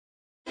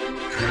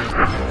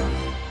Budge!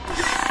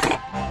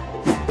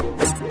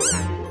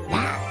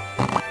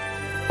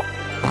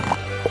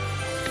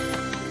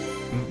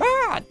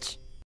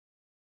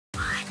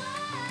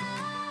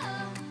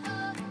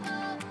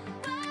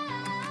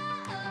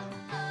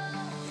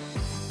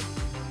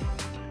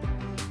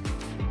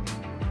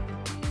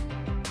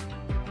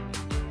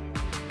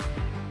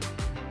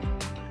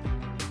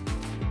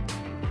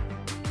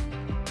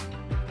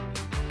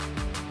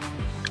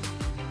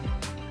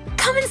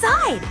 Come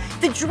inside!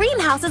 The dream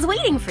house is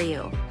waiting for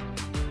you.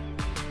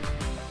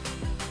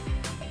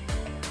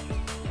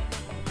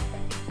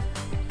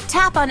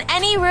 Tap on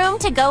any room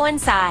to go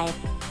inside.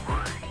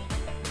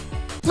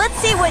 Let's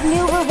see what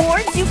new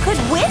rewards you could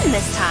win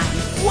this time.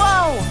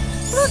 Whoa!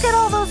 Look at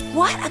all those.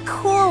 What a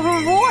cool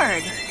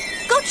reward.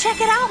 Go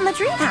check it out in the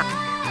dream house.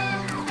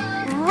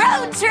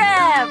 Road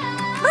trip!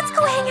 Let's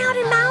go hang out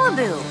in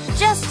Malibu.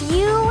 Just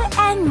you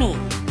and me.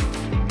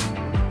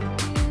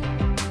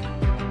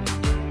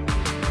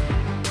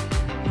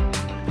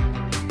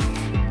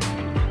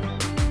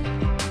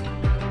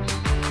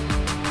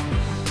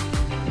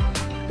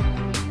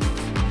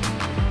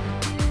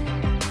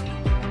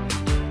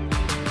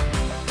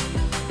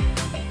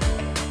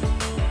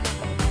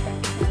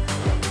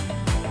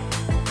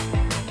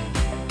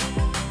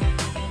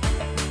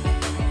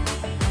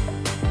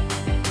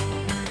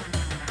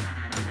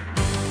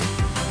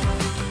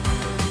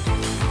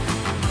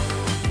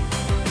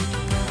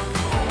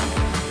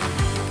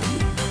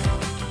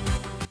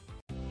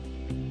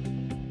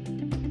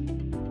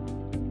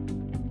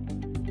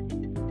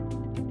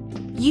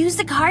 Use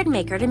the card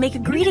maker to make a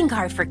greeting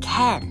card for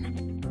Ken.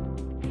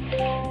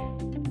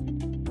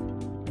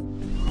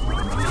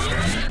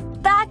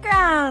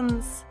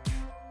 Backgrounds.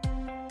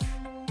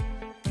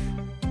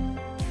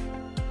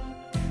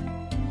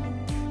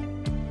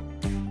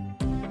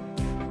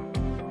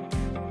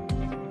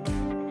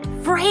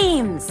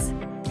 Frames.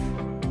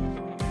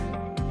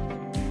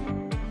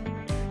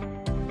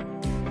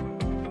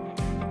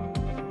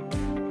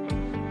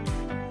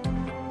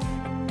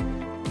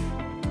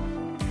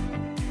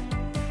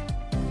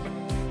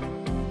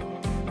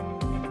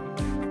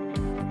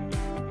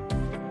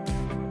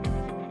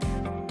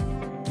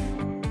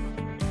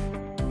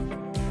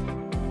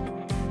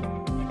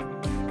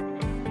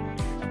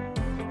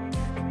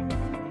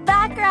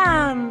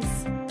 Backgrounds.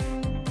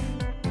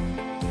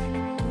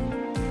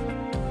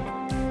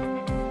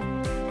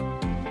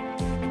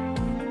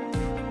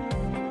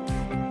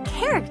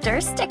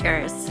 Character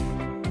stickers.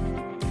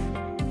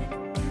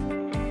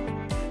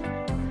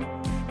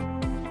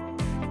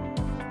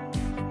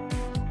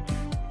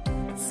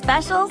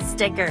 Special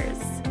stickers.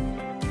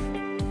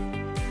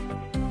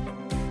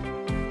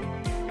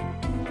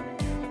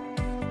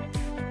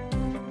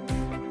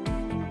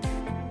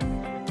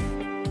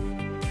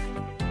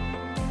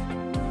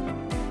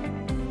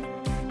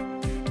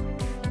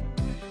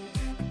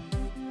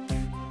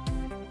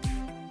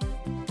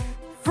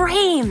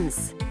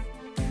 Frames.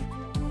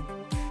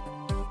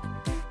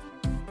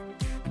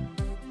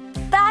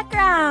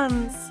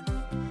 Backgrounds.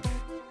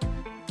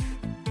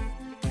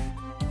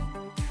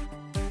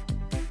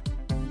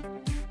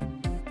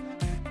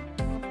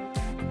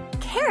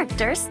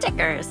 Character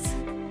stickers.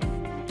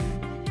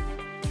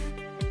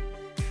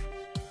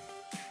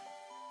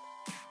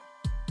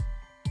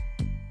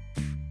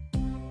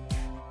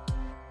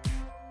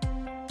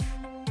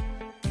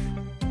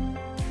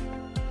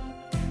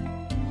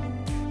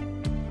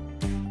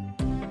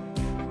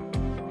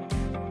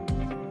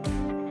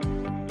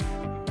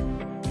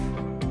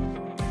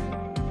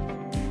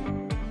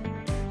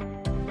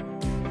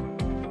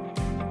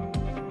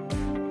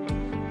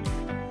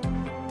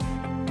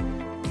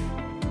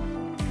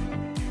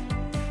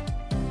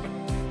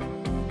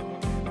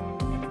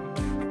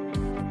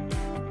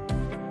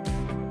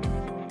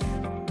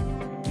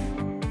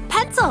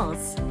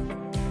 Pencils.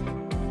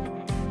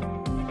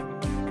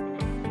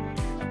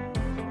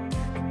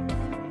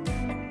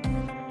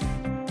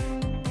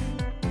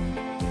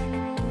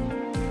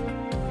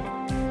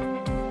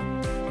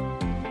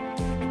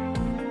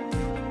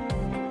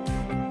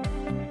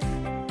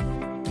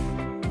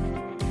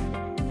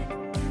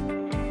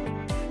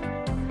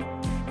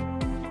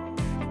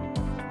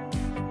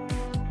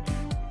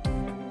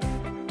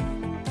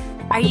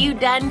 Are you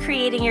done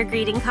creating your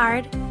greeting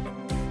card?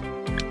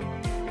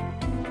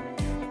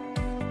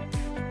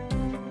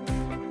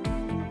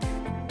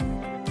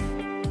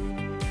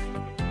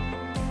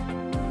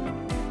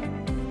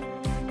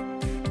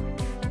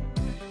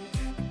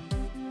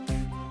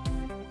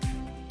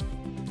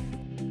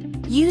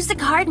 Use the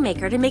card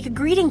maker to make a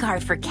greeting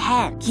card for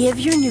Ken. Give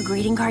your new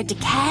greeting card to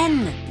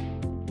Ken.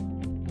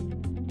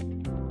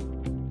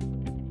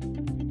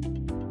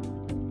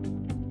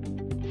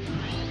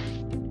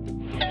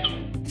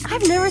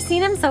 I've never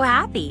seen him so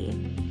happy.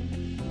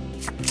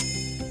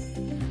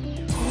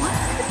 What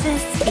could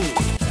this be?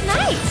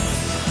 Nice!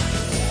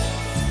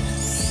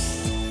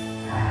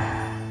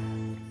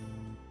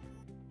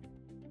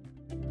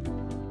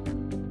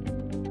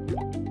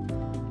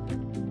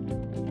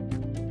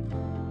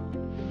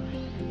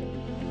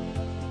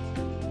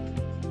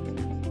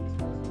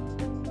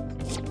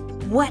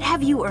 What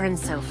have you earned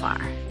so far?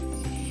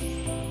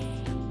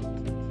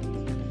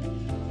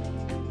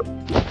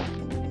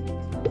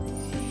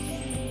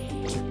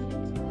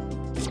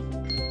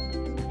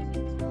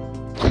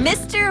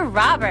 Mr.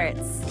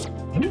 Roberts.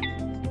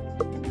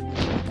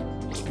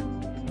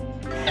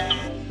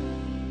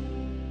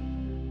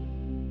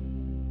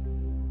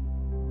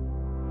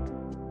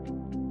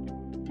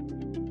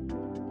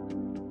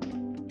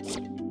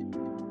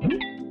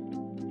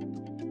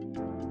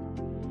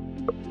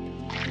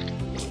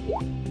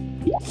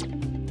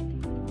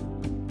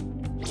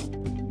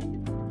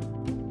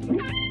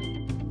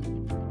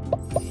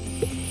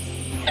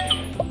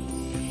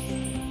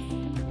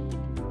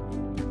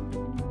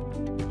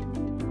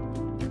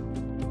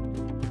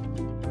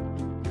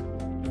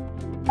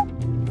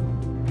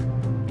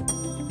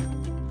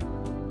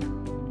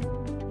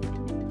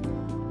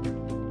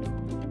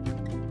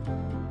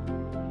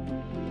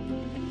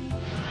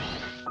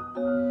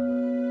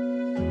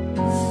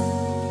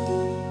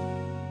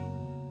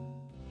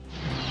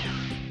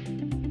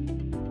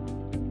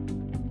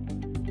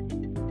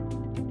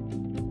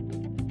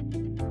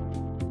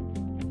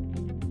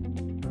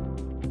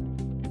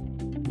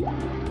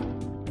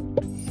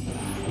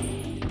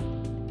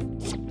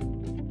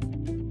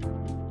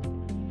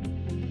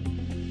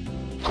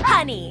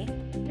 Honey.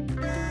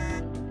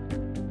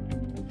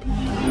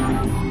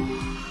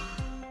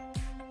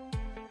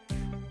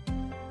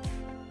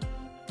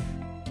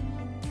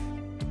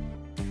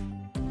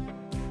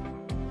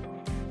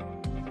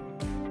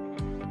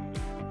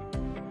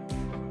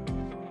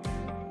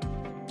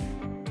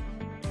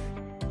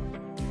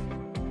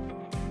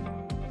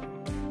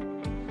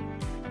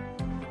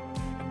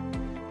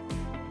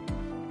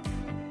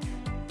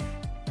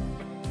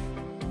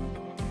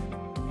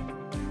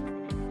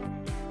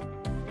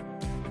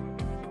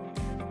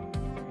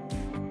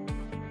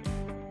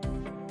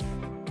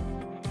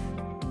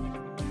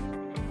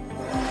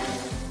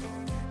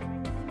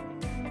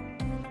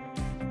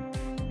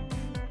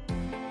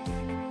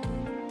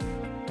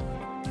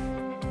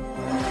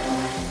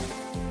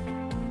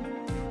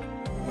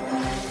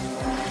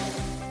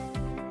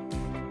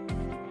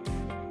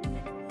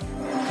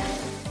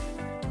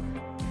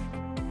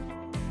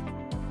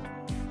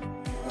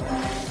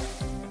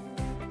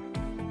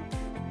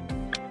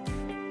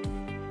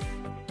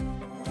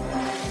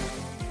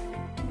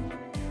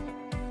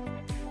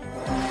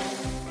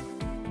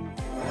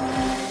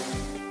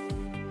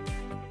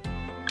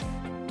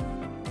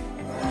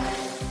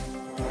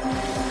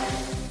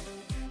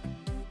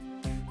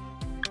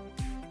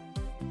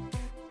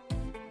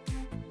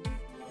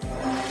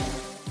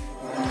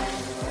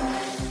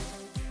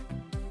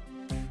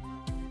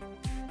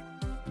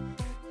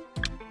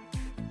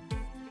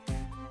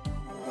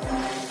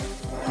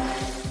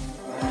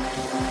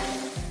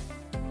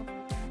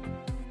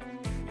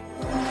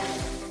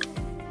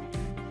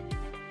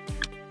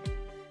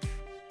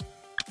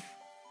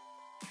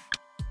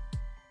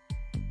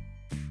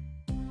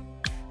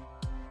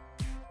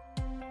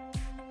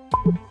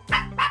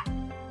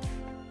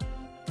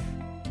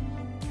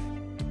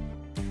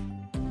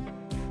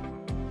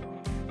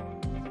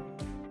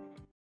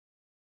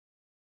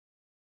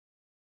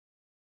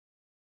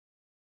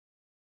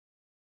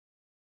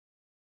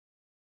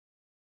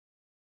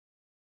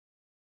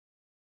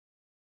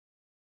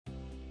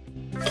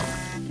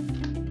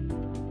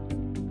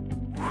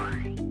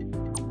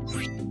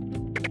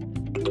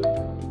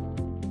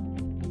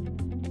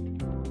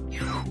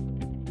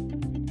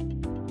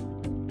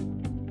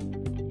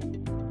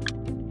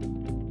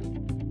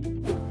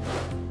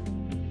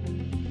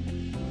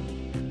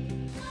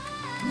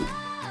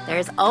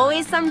 There's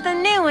always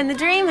something new in the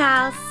dream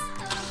house.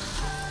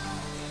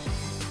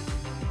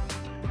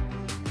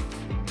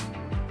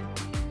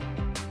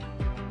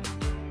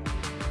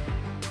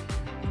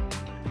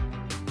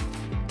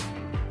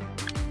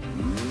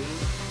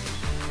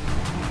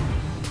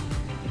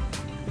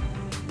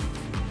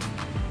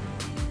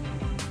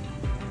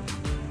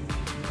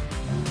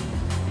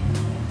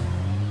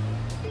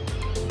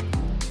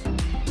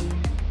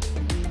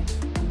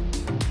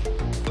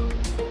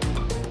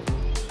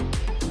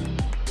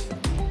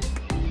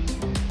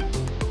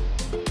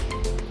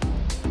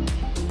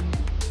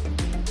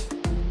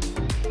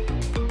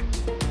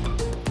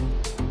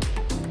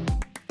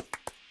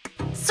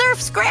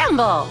 Surf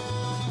Scramble!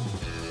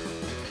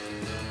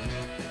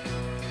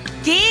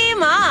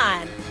 Game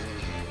on!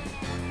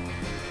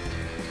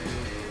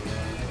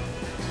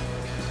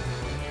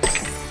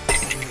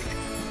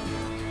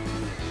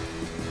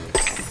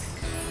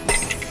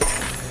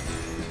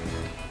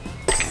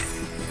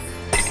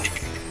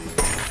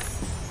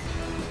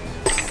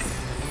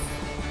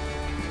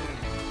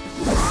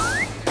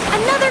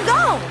 Another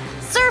goal!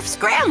 Surf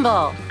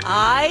Scramble!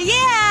 Aw,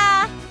 yeah!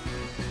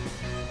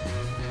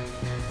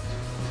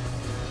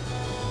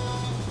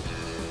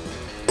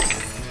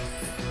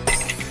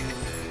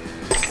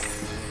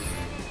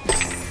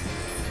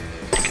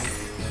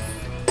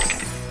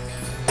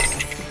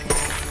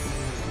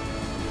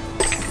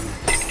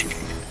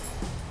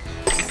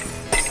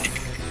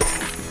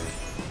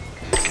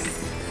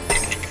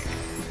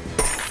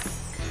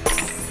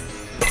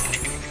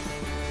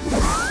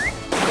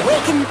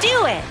 I can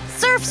do it!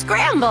 Surf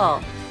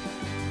scramble!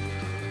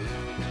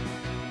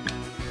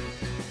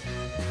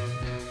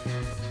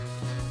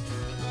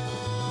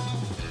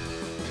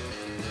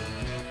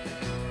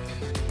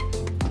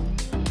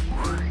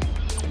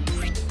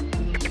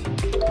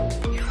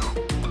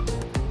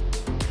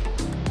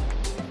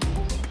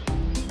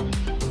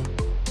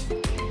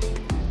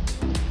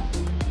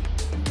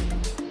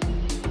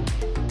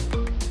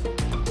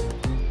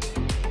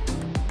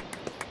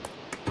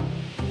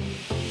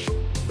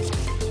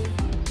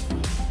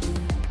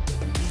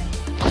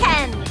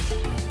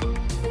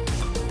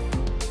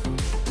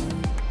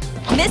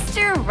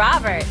 Mr.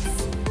 Roberts,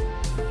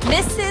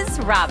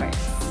 Mrs. Roberts,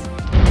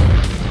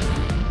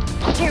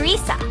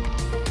 Teresa,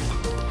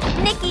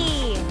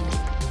 Nikki,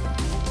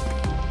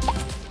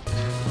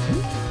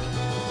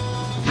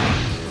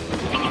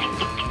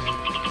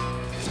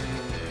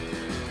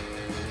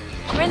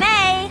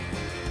 Renee,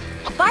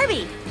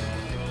 Barbie,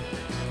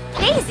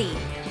 Daisy,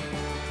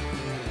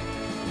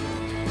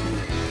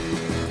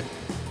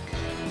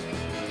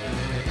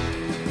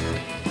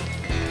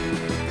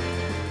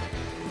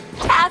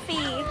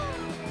 Taffy,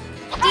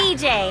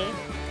 DJ,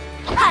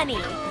 Honey,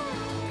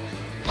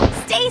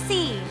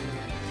 Stacy,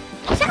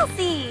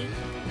 Chelsea,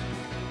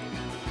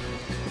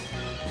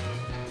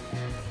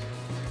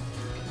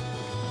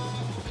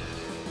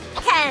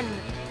 Ken,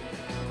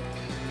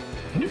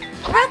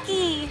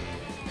 Rookie,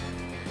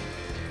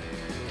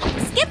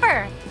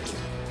 Skipper,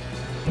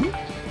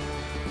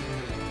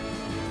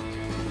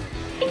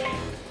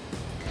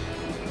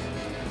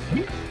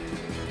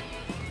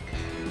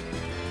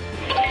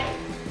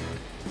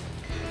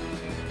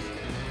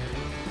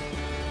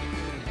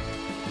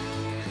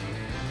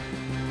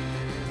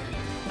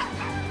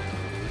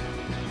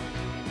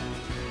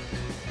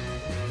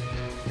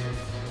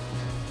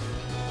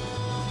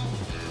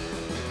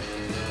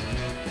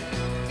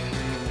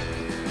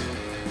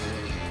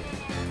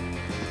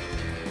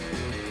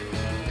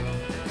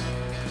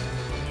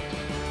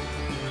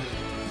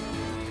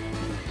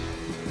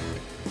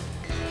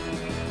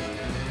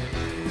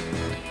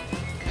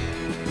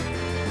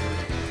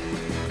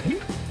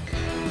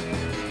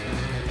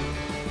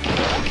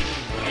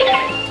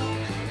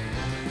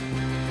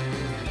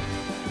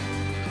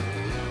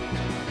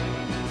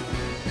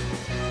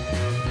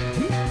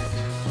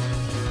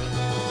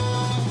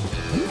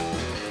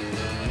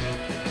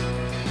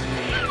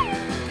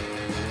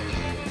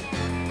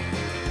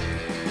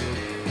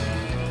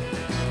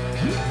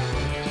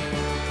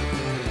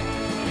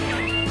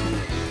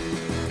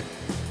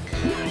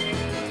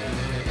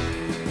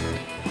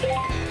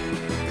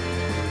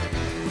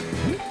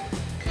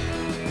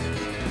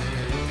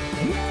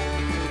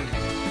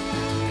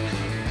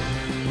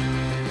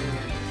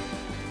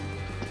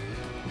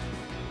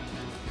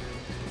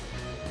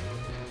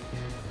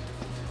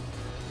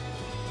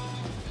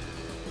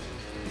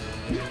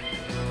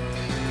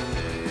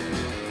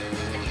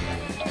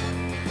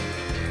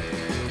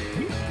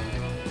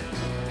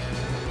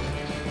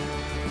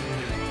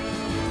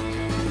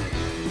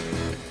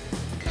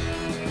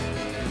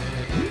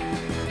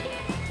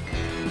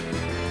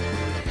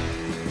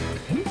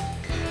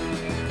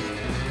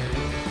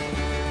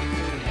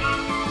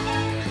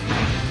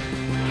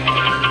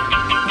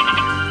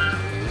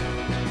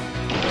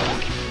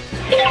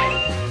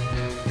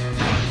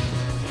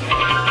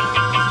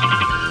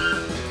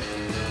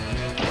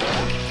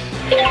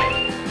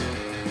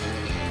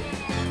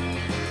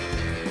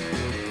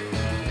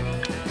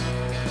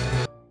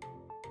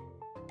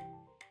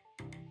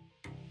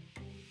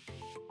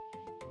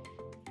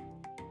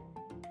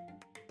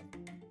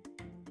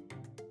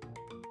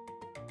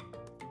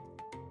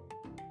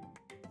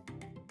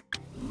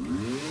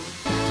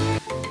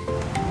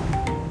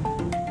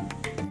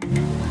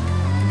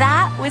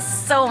 That was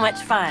so much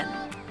fun.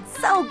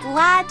 So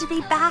glad to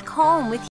be back home with you.